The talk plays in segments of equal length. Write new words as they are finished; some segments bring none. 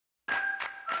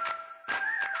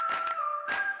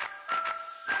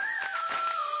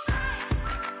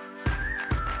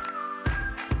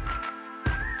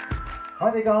Hi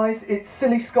there guys, it's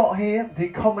Silly Scott here, the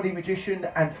comedy magician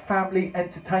and family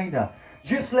entertainer.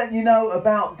 Just letting you know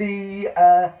about the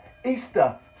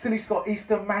Silly Scott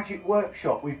Easter Magic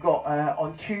Workshop we've got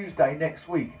on Tuesday next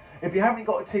week. If you haven't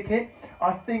got a ticket,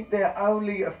 I think there are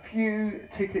only a few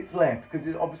tickets left because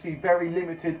it's obviously very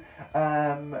limited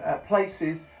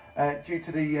places due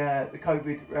to the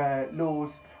COVID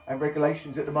laws and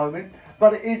regulations at the moment.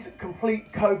 But it is a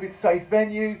complete COVID safe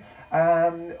venue.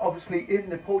 Obviously in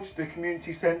the Porchester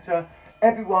Community Centre,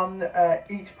 everyone,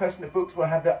 each person that books will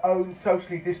have their own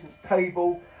socially distanced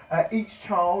table. Each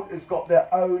child has got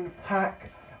their own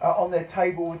pack on their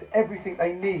table with everything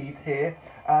they need here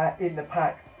in the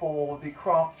pack for the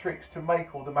craft tricks to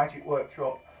make all the magic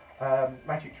workshop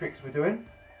magic tricks we're doing.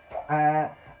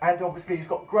 And obviously it's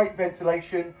got great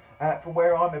ventilation from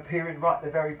where I'm appearing right at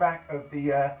the very back of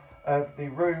the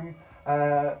room.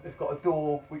 It's got a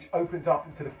door which opens up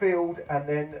into the field, and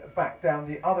then back down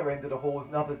the other end of the hall is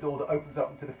another door that opens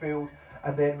up into the field,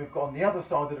 and then we've got on the other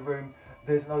side of the room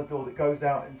there's another door that goes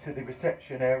out into the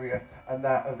reception area, and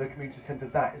that of the community centre,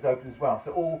 that is open as well.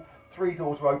 So all three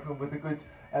doors are open with a good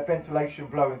ventilation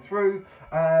blowing through.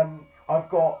 I've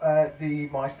got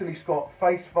my Silly Scott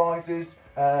face visors,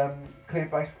 clear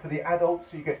face for the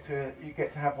adults, so you get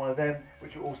to have one of them,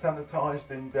 which are all sanitised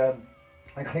and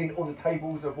clean. All the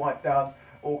tables are wiped down,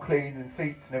 all clean, and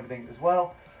seats and everything as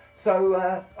well. So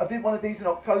I did one of these in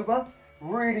October,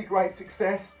 really great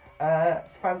success,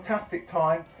 fantastic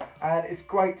time, and it's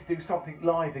great to do something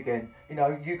live again. You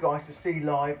know, you guys to see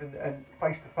live and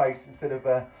face to face instead of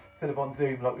on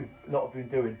Zoom like a lot of been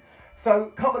doing.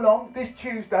 So come along this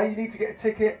Tuesday. You need to get a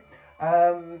ticket.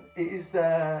 It is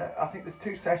I think there's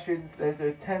two sessions. There's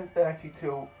a 10:30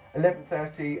 till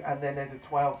 11:30, and then there's a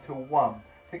 12 till 1.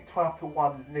 I think 12 till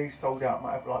 1 is nearly sold out. I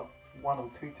might have like 1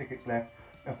 or 2 tickets left.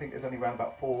 I think there's only around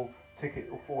about 4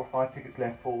 or 5 tickets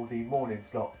left for the morning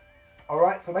slot.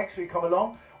 Alright, so make sure you come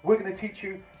along. We're going to teach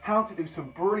you how to do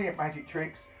some brilliant magic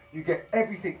tricks. You get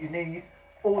everything you need.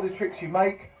 All the tricks you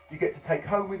make, you get to take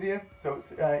home with you. So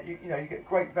it's, you get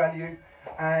great value.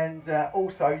 And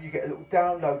also you get a little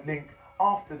download link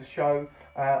after the show.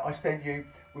 I send you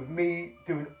with me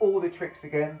doing all the tricks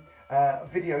again.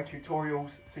 Video tutorials,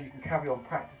 so you can carry on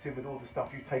practicing with all the stuff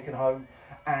you've taken home,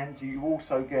 and you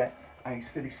also get a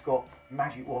Silly Scott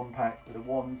magic wand pack with a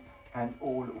wand and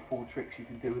all little 4 tricks you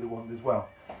can do with the wand as well.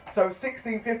 So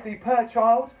 $16.50 per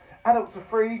child. Adults are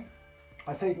free.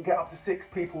 I say you can get up to 6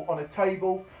 people on a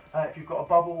table. If you've got a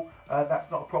bubble, that's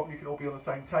not a problem. You can all be on the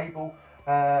same table.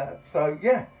 So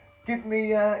yeah, give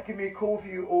me a call if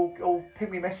you or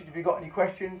ping me a message if you've got any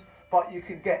questions. But you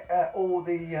can get all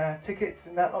the tickets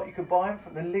and that, like you can buy them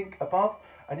from the link above,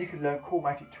 and you can learn cool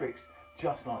magic tricks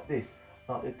just like this,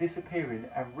 like the disappearing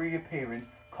and reappearing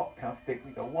cocktail stick.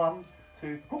 We go 1,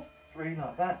 2, 3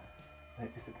 like that, and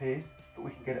it disappears. But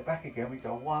we can get it back again. We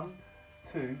go 1,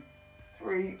 2,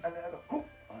 3, and then I go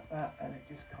like that, and it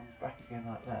just comes back again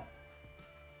like that.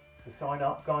 So sign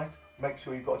up, guys. Make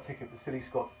sure you've got a ticket for Silly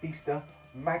Scott's Easter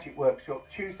Magic Workshop,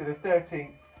 Tuesday the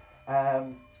 13th.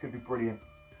 It's going to be brilliant.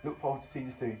 Look forward to seeing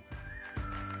you soon.